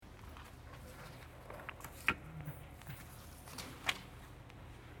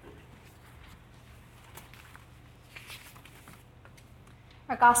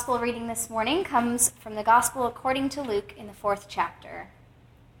Our gospel reading this morning comes from the Gospel according to Luke in the 4th chapter.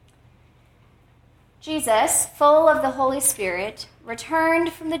 Jesus, full of the Holy Spirit,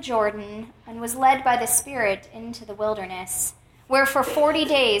 returned from the Jordan and was led by the Spirit into the wilderness, where for 40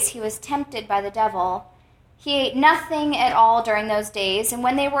 days he was tempted by the devil. He ate nothing at all during those days, and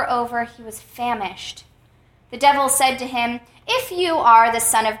when they were over, he was famished. The devil said to him, "If you are the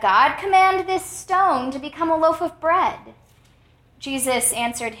Son of God, command this stone to become a loaf of bread." Jesus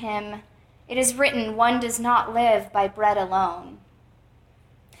answered him, "It is written, one does not live by bread alone."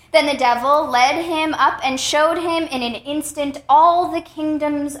 Then the devil led him up and showed him in an instant all the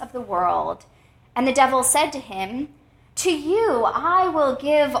kingdoms of the world. And the devil said to him, "To you I will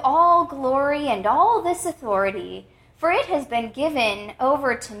give all glory and all this authority, for it has been given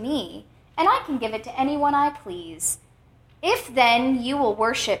over to me, and I can give it to anyone I please. If then you will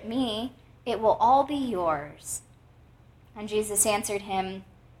worship me, it will all be yours." And Jesus answered him,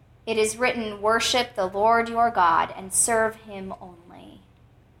 "It is written, worship the Lord your God and serve him only."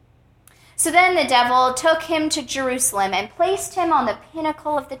 So then the devil took him to Jerusalem and placed him on the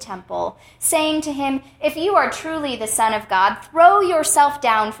pinnacle of the temple, saying to him, "If you are truly the Son of God, throw yourself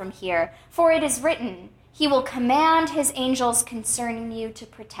down from here, for it is written, he will command his angels concerning you to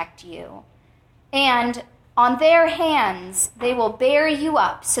protect you. And on their hands they will bear you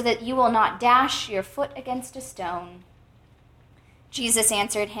up so that you will not dash your foot against a stone." Jesus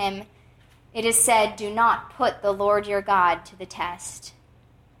answered him, "It is said, do not put the Lord your God to the test."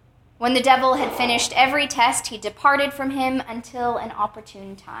 When the devil had finished every test, he departed from him until an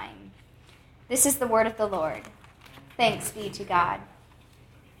opportune time. This is the word of the Lord. Thanks be to God.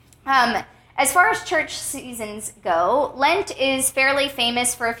 As far as church seasons go, Lent is fairly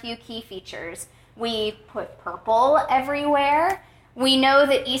famous for a few key features. We put purple everywhere. We know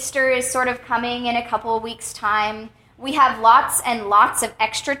that Easter is sort of coming in a couple of weeks' time. We have lots and lots of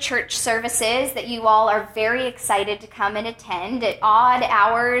extra church services that you all are very excited to come and attend at odd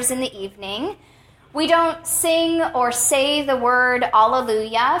hours in the evening. We don't sing or say the word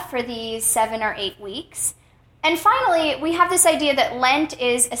Alleluia for these 7 or 8 weeks. And finally, we have this idea that Lent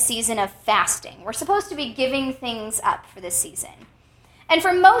is a season of fasting. We're supposed to be giving things up for this season. And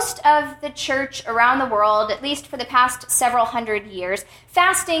for most of the church around the world, at least for the past several hundred years,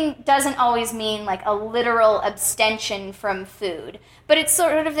 fasting doesn't always mean like a literal abstention from food. But it's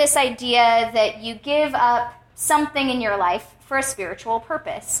sort of this idea that you give up something in your life for a spiritual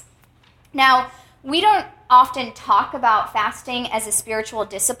purpose. Now, we don't often talk about fasting as a spiritual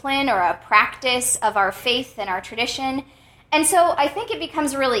discipline or a practice of our faith and our tradition. And so I think it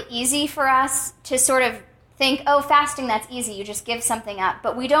becomes really easy for us to sort of think, oh, fasting, that's easy, you just give something up.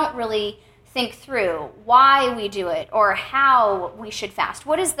 But we don't really think through why we do it or how we should fast.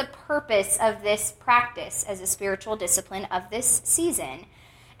 What is the purpose of this practice as a spiritual discipline of this season?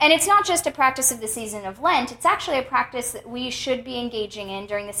 And it's not just a practice of the season of Lent, it's actually a practice that we should be engaging in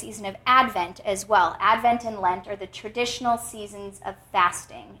during the season of Advent as well. Advent and Lent are the traditional seasons of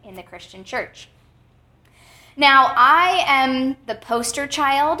fasting in the Christian church. Now, I am the poster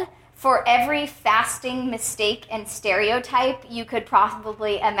child for every fasting mistake and stereotype you could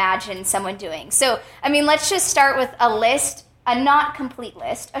probably imagine someone doing. So, let's just start with a list, a not complete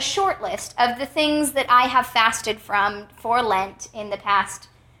list, a short list of the things that I have fasted from for Lent in the past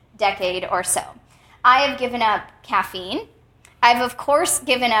decade or so. I have given up caffeine. I've, of course,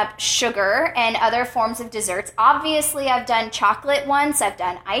 given up sugar and other forms of desserts. Obviously, I've done chocolate once. I've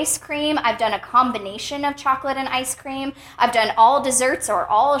done ice cream. I've done a combination of chocolate and ice cream. I've done all desserts or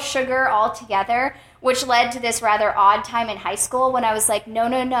all sugar all together, which led to this rather odd time in high school when I was like,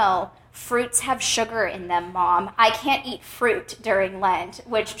 no, fruits have sugar in them, Mom. I can't eat fruit during Lent,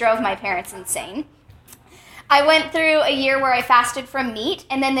 which drove my parents insane. I went through a year where I fasted from meat,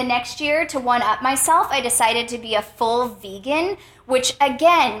 and then the next year, to one-up myself, I decided to be a full vegan, which,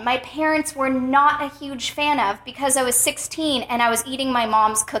 again, my parents were not a huge fan of because I was 16 and I was eating my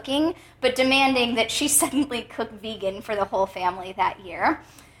mom's cooking, but demanding that she suddenly cook vegan for the whole family that year.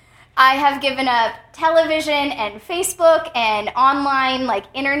 I have given up television and Facebook and online,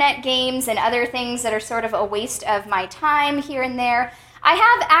 internet games and other things that are sort of a waste of my time here and there. I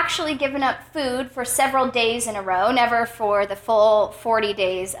have actually given up food for several days in a row, never for the full 40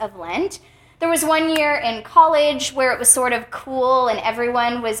 days of Lent. There was one year in college where it was sort of cool and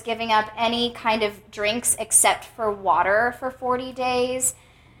everyone was giving up any kind of drinks except for water for 40 days.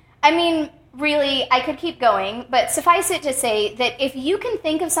 Really, I could keep going, but suffice it to say that if you can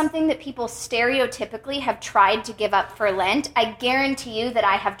think of something that people stereotypically have tried to give up for Lent, I guarantee you that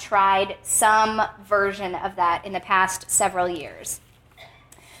I have tried some version of that in the past several years.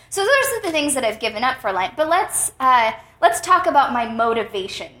 So those are the things that I've given up for Lent. But let's let's talk about my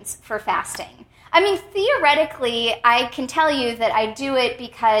motivations for fasting. I mean, theoretically, I can tell you that I do it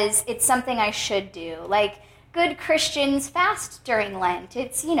because it's something I should do. Like, good Christians fast during Lent.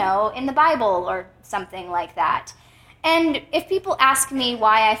 It's, in the Bible or something like that. And if people ask me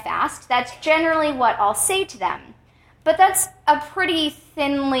why I fast, that's generally what I'll say to them. But that's a pretty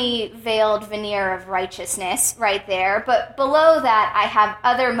thinly veiled veneer of righteousness right there. But below that, I have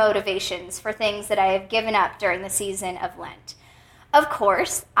other motivations for things that I have given up during the season of Lent. Of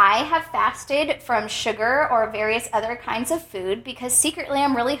course, I have fasted from sugar or various other kinds of food because secretly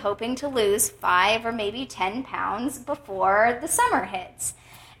I'm really hoping to lose 5 or maybe 10 pounds before the summer hits.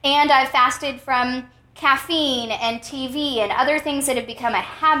 And I've fasted from caffeine and TV and other things that have become a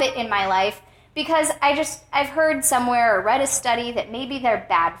habit in my life because I've heard somewhere or read a study that maybe they're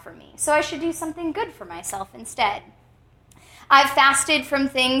bad for me. So I should do something good for myself instead. I've fasted from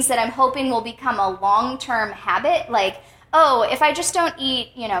things that I'm hoping will become a long-term habit, like, if I just don't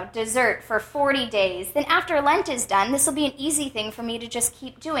eat, dessert for 40 days, then after Lent is done, this will be an easy thing for me to just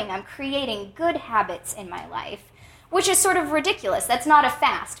keep doing. I'm creating good habits in my life, which is sort of ridiculous. That's not a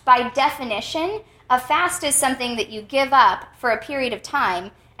fast. By definition, a fast is something that you give up for a period of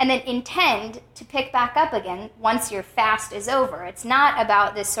time and then intend to pick back up again once your fast is over. It's not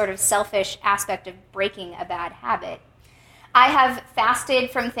about this sort of selfish aspect of breaking a bad habit. I have fasted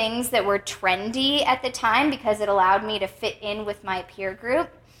from things that were trendy at the time because it allowed me to fit in with my peer group.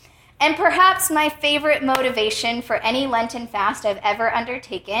 And perhaps my favorite motivation for any Lenten fast I've ever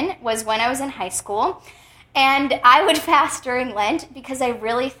undertaken was when I was in high school. And I would fast during Lent because I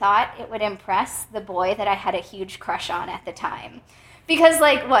really thought it would impress the boy that I had a huge crush on at the time. Because,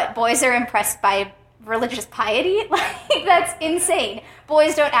 boys are impressed by religious piety? That's insane.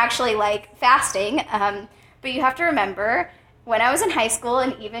 Boys don't actually like fasting. But you have to remember, when I was in high school,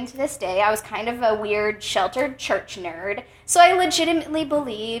 and even to this day, I was kind of a weird, sheltered church nerd. So I legitimately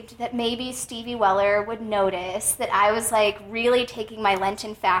believed that maybe Stevie Weller would notice that I was, really taking my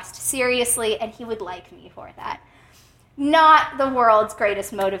Lenten fast seriously, and he would like me for that. Not the world's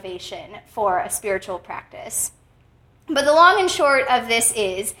greatest motivation for a spiritual practice. But the long and short of this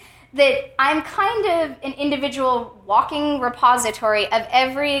is that I'm kind of an individual walking repository of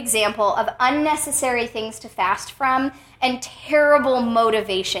every example of unnecessary things to fast from and terrible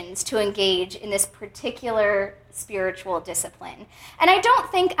motivations to engage in this particular spiritual discipline. And I don't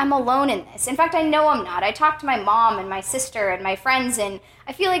think I'm alone in this. In fact, I know I'm not. I talked to my mom and my sister and my friends, and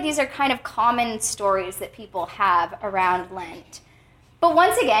I feel like these are kind of common stories that people have around Lent. But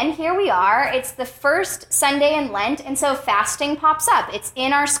once again, here we are. It's the first Sunday in Lent, and so fasting pops up. It's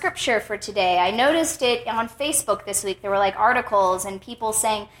in our scripture for today. I noticed it on Facebook this week. There were articles and people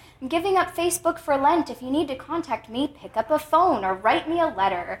saying, I'm giving up Facebook for Lent. If you need to contact me, pick up a phone or write me a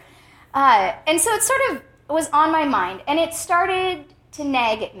letter. And so it sort of was on my mind, and it started to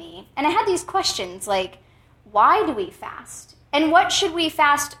nag at me. And I had these questions like, why do we fast? And what should we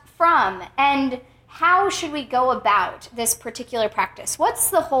fast from? And how should we go about this particular practice?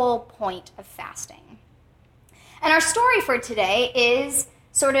 What's the whole point of fasting? And our story for today is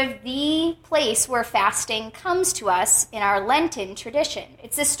sort of the place where fasting comes to us in our Lenten tradition.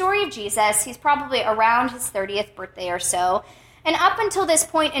 It's the story of Jesus. He's probably around his 30th birthday or so. And up until this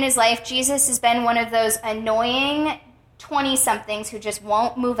point in his life, Jesus has been one of those annoying 20-somethings who just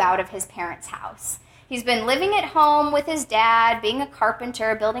won't move out of his parents' house. He's been living at home with his dad, being a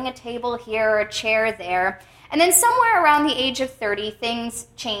carpenter, building a table here or a chair there. And then somewhere around the age of 30, things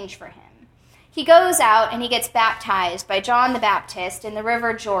change for him. He goes out and he gets baptized by John the Baptist in the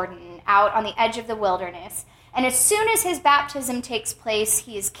River Jordan out on the edge of the wilderness. And as soon as his baptism takes place,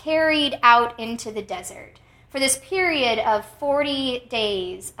 he is carried out into the desert for this period of 40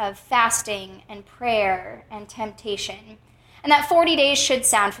 days of fasting and prayer and temptation. And that 40 days should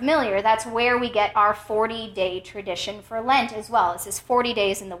sound familiar. That's where we get our 40-day tradition for Lent as well. This is 40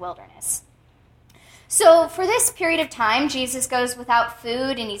 days in the wilderness. So for this period of time, Jesus goes without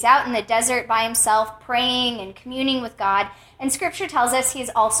food, and he's out in the desert by himself praying and communing with God. And Scripture tells us he's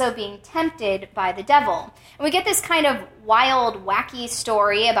also being tempted by the devil. And we get this kind of wild, wacky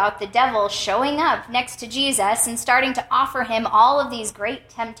story about the devil showing up next to Jesus and starting to offer him all of these great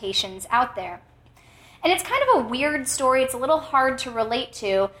temptations out there. And it's kind of a weird story. It's a little hard to relate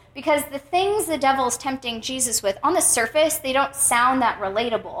to because the things the devil's tempting Jesus with, on the surface, they don't sound that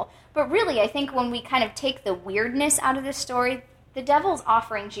relatable. But really, I think when we kind of take the weirdness out of this story, the devil's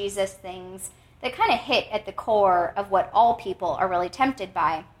offering Jesus things that kind of hit at the core of what all people are really tempted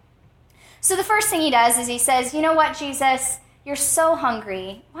by. So the first thing he does is he says, you know what, Jesus, you're so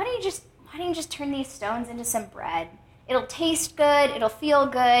hungry. Why don't you just turn these stones into some bread? It'll taste good. It'll feel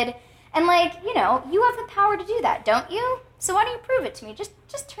good. And you have the power to do that, don't you? So why don't you prove it to me?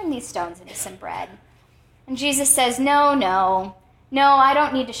 Just turn these stones into some bread. And Jesus says, no, I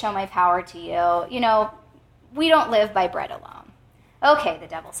don't need to show my power to you. We don't live by bread alone. Okay, the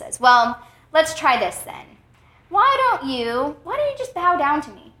devil says, well, let's try this then. Why don't you just bow down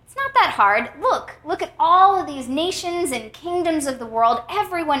to me? It's not that hard. Look at all of these nations and kingdoms of the world,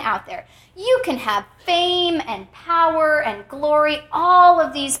 everyone out there. You can have fame and power and glory. All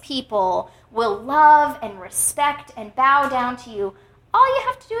of these people will love and respect and bow down to you. All you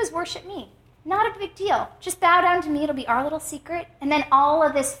have to do is worship me. Not a big deal. Just bow down to me. It'll be our little secret. And then all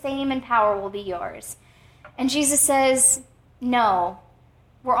of this fame and power will be yours. And Jesus says, no,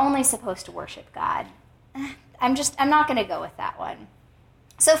 we're only supposed to worship God. I'm not going to go with that one.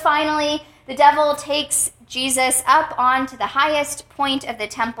 So finally, the devil takes Jesus up onto the highest point of the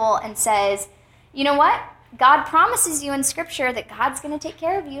temple and says, you know what? God promises you in Scripture that God's going to take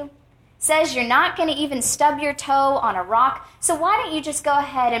care of you. Says you're not going to even stub your toe on a rock. So why don't you just go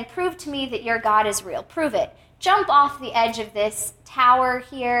ahead and prove to me that your God is real? Prove it. Jump off the edge of this tower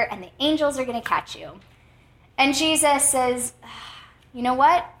here, and the angels are going to catch you. And Jesus says, you know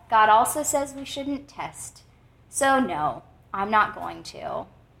what? God also says we shouldn't test. So no, I'm not going to.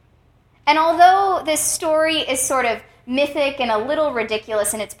 And although this story is sort of mythic and a little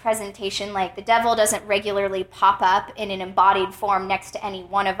ridiculous in its presentation, like the devil doesn't regularly pop up in an embodied form next to any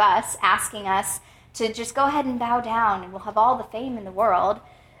one of us, asking us to just go ahead and bow down and we'll have all the fame in the world,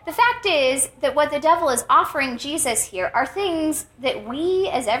 the fact is that what the devil is offering Jesus here are things that we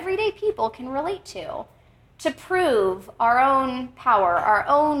as everyday people can relate to prove our own power, our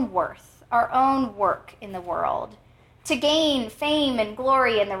own worth, our own work in the world, to gain fame and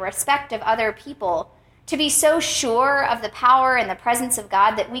glory and the respect of other people, to be so sure of the power and the presence of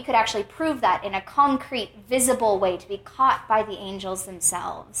God that we could actually prove that in a concrete, visible way, to be caught by the angels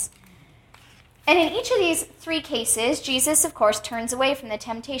themselves. And in each of these three cases, Jesus, of course, turns away from the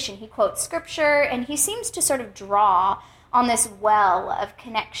temptation. He quotes Scripture, and he seems to sort of draw on this well of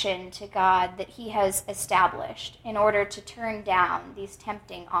connection to God that he has established in order to turn down these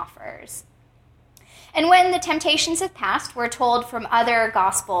tempting offers. And when the temptations have passed, we're told from other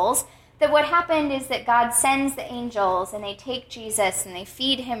Gospels that what happened is that God sends the angels and they take Jesus and they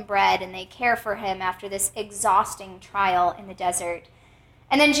feed him bread and they care for him after this exhausting trial in the desert.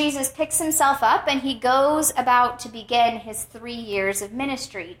 And then Jesus picks himself up and he goes about to begin his 3 years of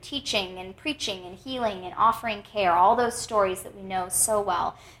ministry, teaching and preaching and healing and offering care, all those stories that we know so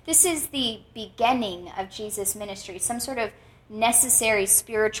well. This is the beginning of Jesus' ministry, some sort of necessary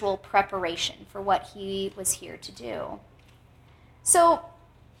spiritual preparation for what he was here to do. So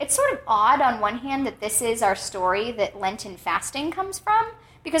it's sort of odd on one hand that this is our story that Lenten fasting comes from,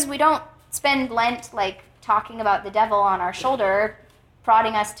 because we don't spend Lent like talking about the devil on our shoulder,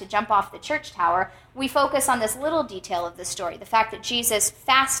 prodding us to jump off the church tower. We focus on this little detail of the story, the fact that Jesus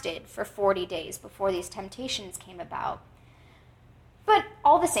fasted for 40 days before these temptations came about. But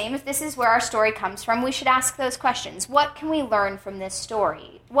all the same, if this is where our story comes from, we should ask those questions. What can we learn from this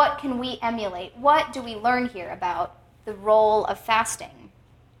story? What can we emulate? What do we learn here about the role of fasting?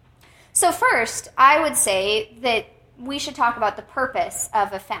 So first, I would say that we should talk about the purpose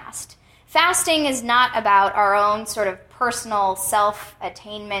of a fast. Fasting is not about our own sort of personal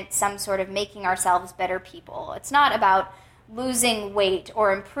self-attainment, some sort of making ourselves better people. It's not about losing weight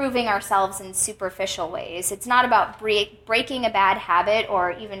or improving ourselves in superficial ways. It's not about breaking a bad habit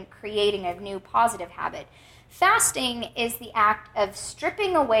or even creating a new positive habit. Fasting is the act of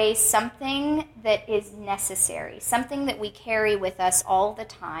stripping away something that is necessary, something that we carry with us all the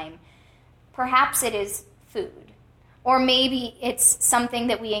time. Perhaps it is food, or maybe it's something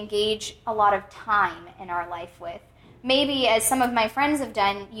that we engage a lot of time in our life with. Maybe, as some of my friends have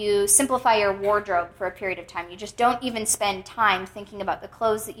done, you simplify your wardrobe for a period of time. You just don't even spend time thinking about the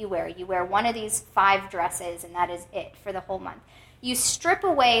clothes that you wear. You wear one of these 5 dresses, and that is it for the whole month. You strip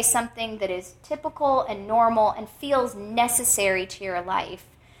away something that is typical and normal and feels necessary to your life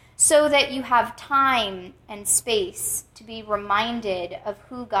so that you have time and space to be reminded of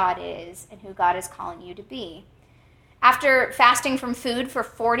who God is and who God is calling you to be. After fasting from food for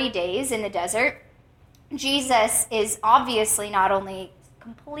 40 days in the desert, Jesus is obviously not only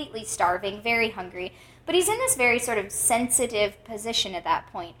completely starving, very hungry, but he's in this very sort of sensitive position at that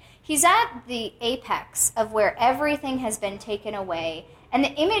point. He's at the apex of where everything has been taken away. And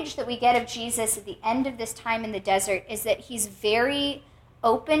the image that we get of Jesus at the end of this time in the desert is that he's very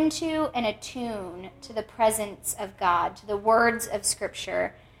open to and attuned to the presence of God, to the words of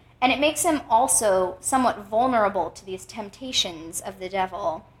Scripture. And it makes him also somewhat vulnerable to these temptations of the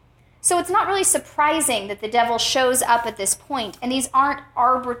devil. So it's not really surprising that the devil shows up at this point, and these aren't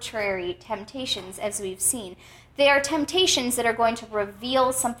arbitrary temptations, as we've seen. They are temptations that are going to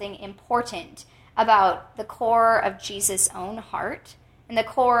reveal something important about the core of Jesus' own heart and the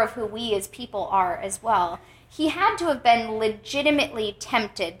core of who we as people are as well. He had to have been legitimately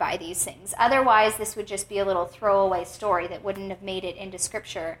tempted by these things. Otherwise, this would just be a little throwaway story that wouldn't have made it into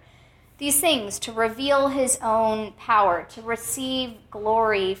Scripture. These things, to reveal his own power, to receive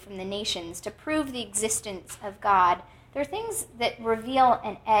glory from the nations, to prove the existence of God, they're things that reveal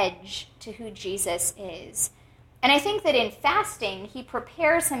an edge to who Jesus is. And I think that in fasting, he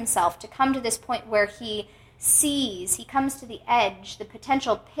prepares himself to come to this point where he comes to the edge, the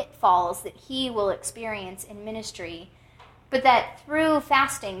potential pitfalls that he will experience in ministry, but that through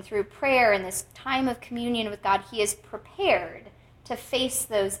fasting, through prayer, and this time of communion with God, he is prepared to face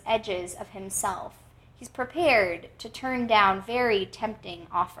those edges of himself. He's prepared to turn down very tempting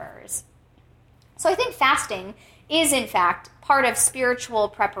offers. So I think fasting is, in fact, part of spiritual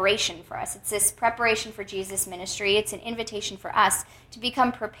preparation for us. It's this preparation for Jesus' ministry. It's an invitation for us to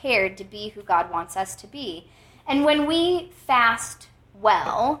become prepared to be who God wants us to be. And when we fast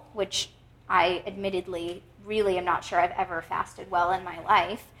well, which I admittedly really am not sure I've ever fasted well in my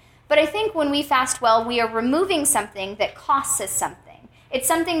life, but I think when we fast well, we are removing something that costs us something. It's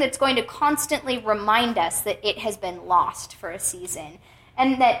something that's going to constantly remind us that it has been lost for a season.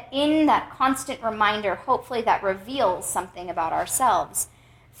 And that in that constant reminder, hopefully that reveals something about ourselves.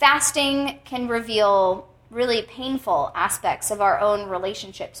 Fasting can reveal really painful aspects of our own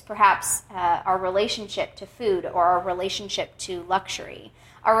relationships, perhaps our relationship to food or our relationship to luxury,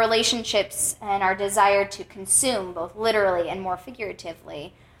 our relationships and our desire to consume, both literally and more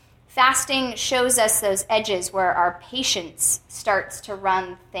figuratively. Fasting shows us those edges where our patience starts to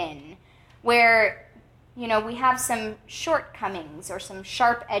run thin, where we have some shortcomings or some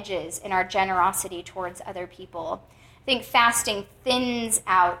sharp edges in our generosity towards other people. I think fasting thins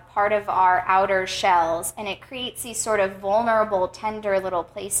out part of our outer shells, and it creates these sort of vulnerable, tender little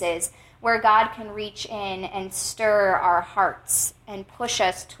places where God can reach in and stir our hearts and push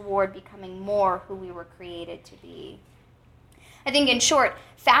us toward becoming more who we were created to be. I think, in short,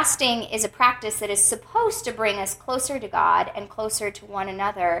 fasting is a practice that is supposed to bring us closer to God and closer to one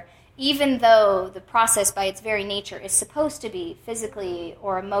another, even though the process by its very nature is supposed to be physically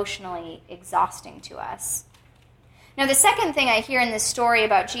or emotionally exhausting to us. Now, the second thing I hear in this story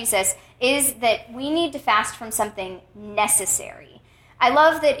about Jesus is that we need to fast from something necessary. I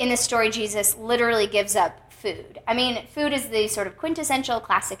love that in this story, Jesus literally gives up food. I mean, food is the sort of quintessential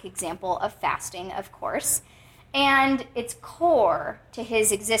classic example of fasting, of course, and it's core to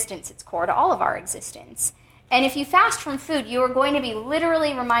his existence. It's core to all of our existence. And if you fast from food, you are going to be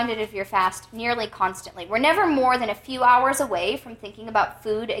literally reminded of your fast nearly constantly. We're never more than a few hours away from thinking about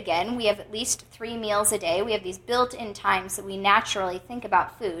food again. We have at least 3 meals a day. We have these built-in times that we naturally think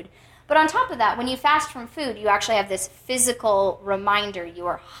about food. But on top of that, when you fast from food, you actually have this physical reminder. You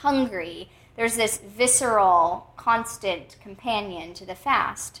are hungry. There's this visceral, constant companion to the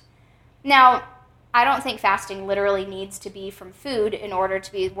fast. Now, I don't think fasting literally needs to be from food in order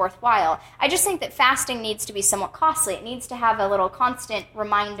to be worthwhile. I just think that fasting needs to be somewhat costly. It needs to have a little constant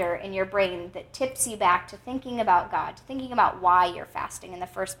reminder in your brain that tips you back to thinking about God, to thinking about why you're fasting in the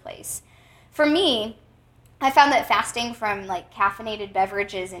first place. For me, I found that fasting from caffeinated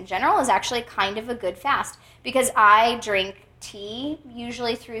beverages in general is actually kind of a good fast because I drink tea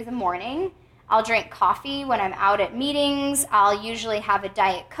usually through the morning. I'll drink coffee when I'm out at meetings. I'll usually have a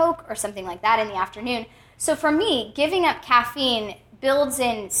Diet Coke or something like that in the afternoon. So for me, giving up caffeine builds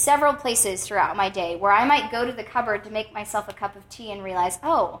in several places throughout my day where I might go to the cupboard to make myself a cup of tea and realize,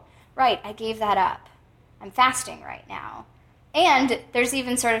 oh, right, I gave that up. I'm fasting right now. And there's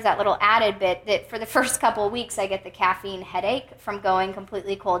even sort of that little added bit that for the first couple of weeks I get the caffeine headache from going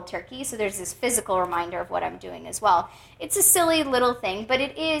completely cold turkey, so there's this physical reminder of what I'm doing as well. It's a silly little thing, but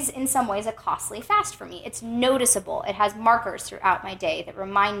it is in some ways a costly fast for me. It's noticeable. It has markers throughout my day that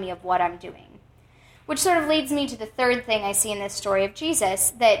remind me of what I'm doing. Which sort of leads me to the third thing I see in this story of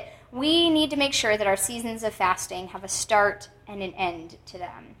Jesus, that we need to make sure that our seasons of fasting have a start and an end to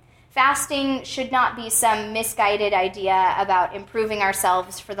them. Fasting should not be some misguided idea about improving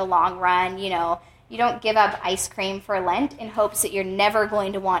ourselves for the long run. You don't give up ice cream for Lent in hopes that you're never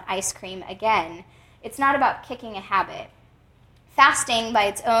going to want ice cream again. It's not about kicking a habit. Fasting, by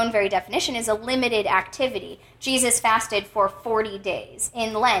its own very definition, is a limited activity. Jesus fasted for 40 days.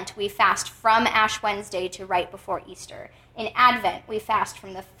 In Lent, we fast from Ash Wednesday to right before Easter. In Advent, we fast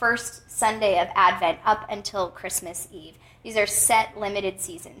from the first Sunday of Advent up until Christmas Eve. These are set, limited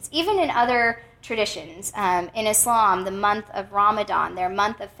seasons. Even in other traditions, in Islam, the month of Ramadan, their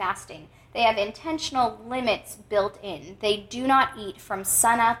month of fasting, they have intentional limits built in. They do not eat from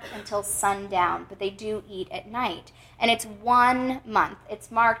sunup until sundown, but they do eat at night. And it's 1 month. It's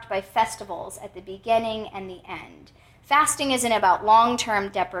marked by festivals at the beginning and the end. Fasting isn't about long-term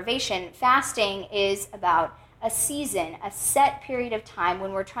deprivation. Fasting is about a season, a set period of time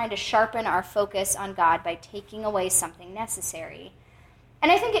when we're trying to sharpen our focus on God by taking away something necessary.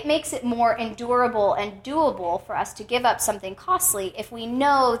 And I think it makes it more endurable and doable for us to give up something costly if we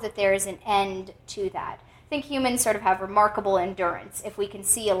know that there is an end to that. I think humans sort of have remarkable endurance if we can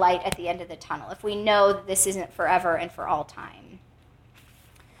see a light at the end of the tunnel, if we know that this isn't forever and for all time.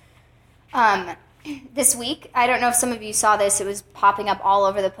 This week, I don't know if some of you saw this, it was popping up all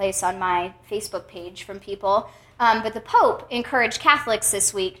over the place on my Facebook page from people, but the Pope encouraged Catholics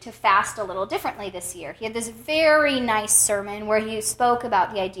this week to fast a little differently this year. He had this very nice sermon where he spoke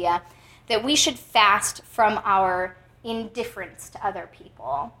about the idea that we should fast from our indifference to other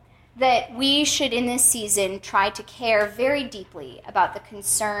people, that we should in this season try to care very deeply about the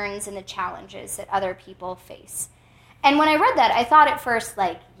concerns and the challenges that other people face. And when I read that, I thought at first,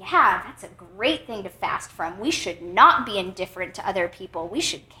 yeah, that's a great thing to fast from. We should not be indifferent to other people. We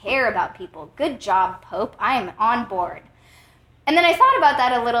should care about people. Good job, Pope. I am on board. And then I thought about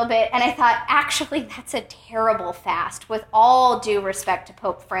that a little bit, and I thought, actually, that's a terrible fast, with all due respect to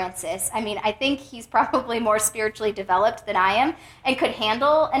Pope Francis. I mean, I think he's probably more spiritually developed than I am and could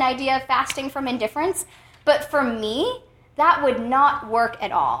handle an idea of fasting from indifference. But for me, that would not work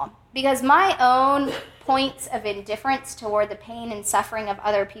at all, because my own points of indifference toward the pain and suffering of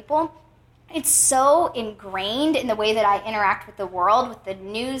other people, it's so ingrained in the way that I interact with the world, with the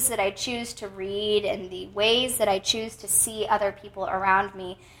news that I choose to read and the ways that I choose to see other people around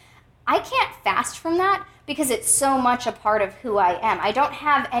me. I can't fast from that because it's so much a part of who I am. I don't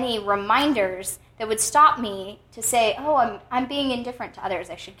have any reminders that would stop me to say, oh, I'm being indifferent to others.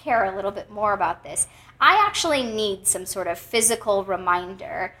 I should care a little bit more about this. I actually need some sort of physical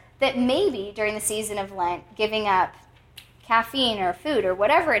reminder that maybe during the season of Lent, giving up caffeine or food or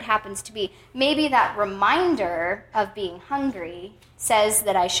whatever it happens to be, maybe that reminder of being hungry says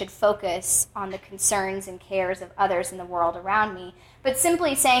that I should focus on the concerns and cares of others in the world around me. But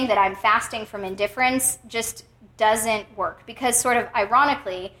simply saying that I'm fasting from indifference just doesn't work, because sort of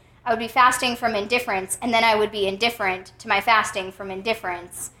ironically, I would be fasting from indifference and then I would be indifferent to my fasting from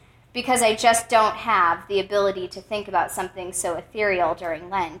indifference, because I just don't have the ability to think about something so ethereal during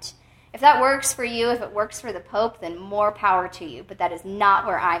Lent. If that works for you, if it works for the Pope, then more power to you, but that is not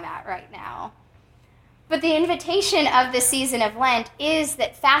where I'm at right now. But the invitation of the season of Lent is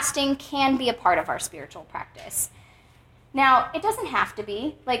that fasting can be a part of our spiritual practice. Now, it doesn't have to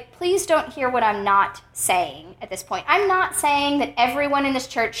be. Please don't hear what I'm not saying at this point. I'm not saying that everyone in this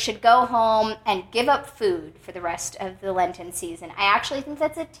church should go home and give up food for the rest of the Lenten season. I actually think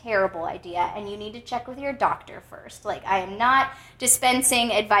that's a terrible idea, and you need to check with your doctor first. I am not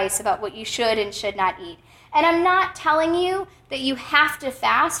dispensing advice about what you should and should not eat. And I'm not telling you that you have to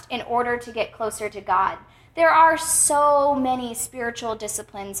fast in order to get closer to God. There are so many spiritual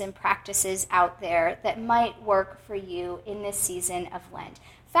disciplines and practices out there that might work for you in this season of Lent.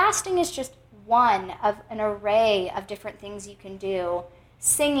 Fasting is just one of an array of different things you can do.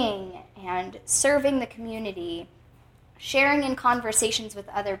 Singing and serving the community, sharing in conversations with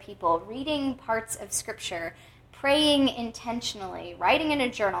other people, reading parts of Scripture, praying intentionally, writing in a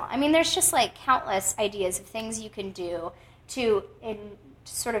journal. I mean, there's just countless ideas of things you can do to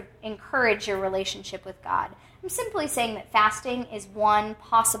sort of encourage your relationship with God. I'm simply saying that fasting is one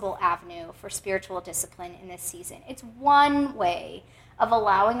possible avenue for spiritual discipline in this season. It's one way of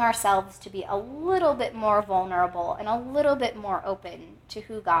allowing ourselves to be a little bit more vulnerable and a little bit more open to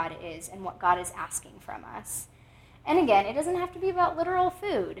who God is and what God is asking from us. And again, it doesn't have to be about literal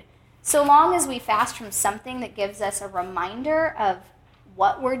food. So long as we fast from something that gives us a reminder of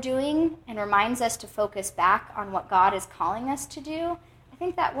what we're doing and reminds us to focus back on what God is calling us to do, I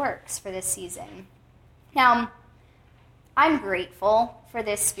think that works for this season. Now, I'm grateful for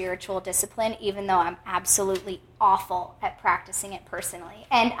this spiritual discipline, even though I'm absolutely awful at practicing it personally.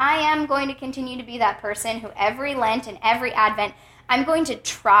 And I am going to continue to be that person who every Lent and every Advent, I'm going to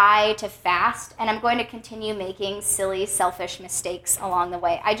try to fast, and I'm going to continue making silly, selfish mistakes along the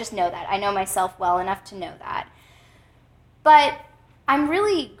way. I just know that. I know myself well enough to know that. But I'm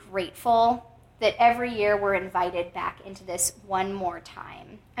really grateful that every year we're invited back into this one more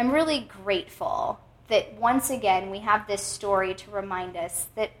time. I'm really grateful that once again we have this story to remind us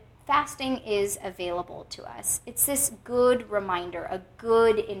that fasting is available to us. It's this good reminder, a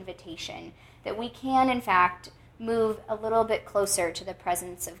good invitation that we can, in fact, move a little bit closer to the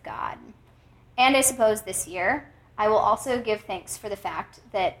presence of God. And I suppose this year, I will also give thanks for the fact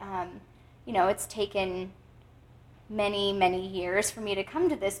that, it's taken many, many years for me to come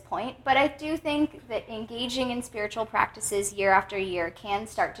to this point, but I do think that engaging in spiritual practices year after year can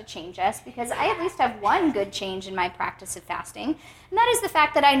start to change us, because I at least have one good change in my practice of fasting, and that is the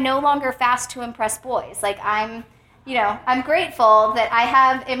fact that I no longer fast to impress boys. I'm grateful that I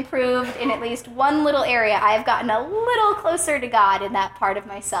have improved in at least one little area. I have gotten a little closer to God in that part of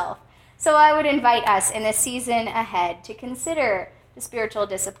myself. So I would invite us in the season ahead to consider the spiritual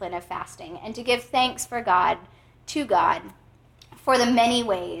discipline of fasting and to give thanks to God for the many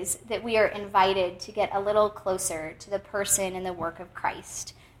ways that we are invited to get a little closer to the person and the work of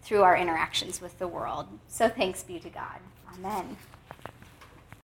Christ through our interactions with the world. So thanks be to God. Amen.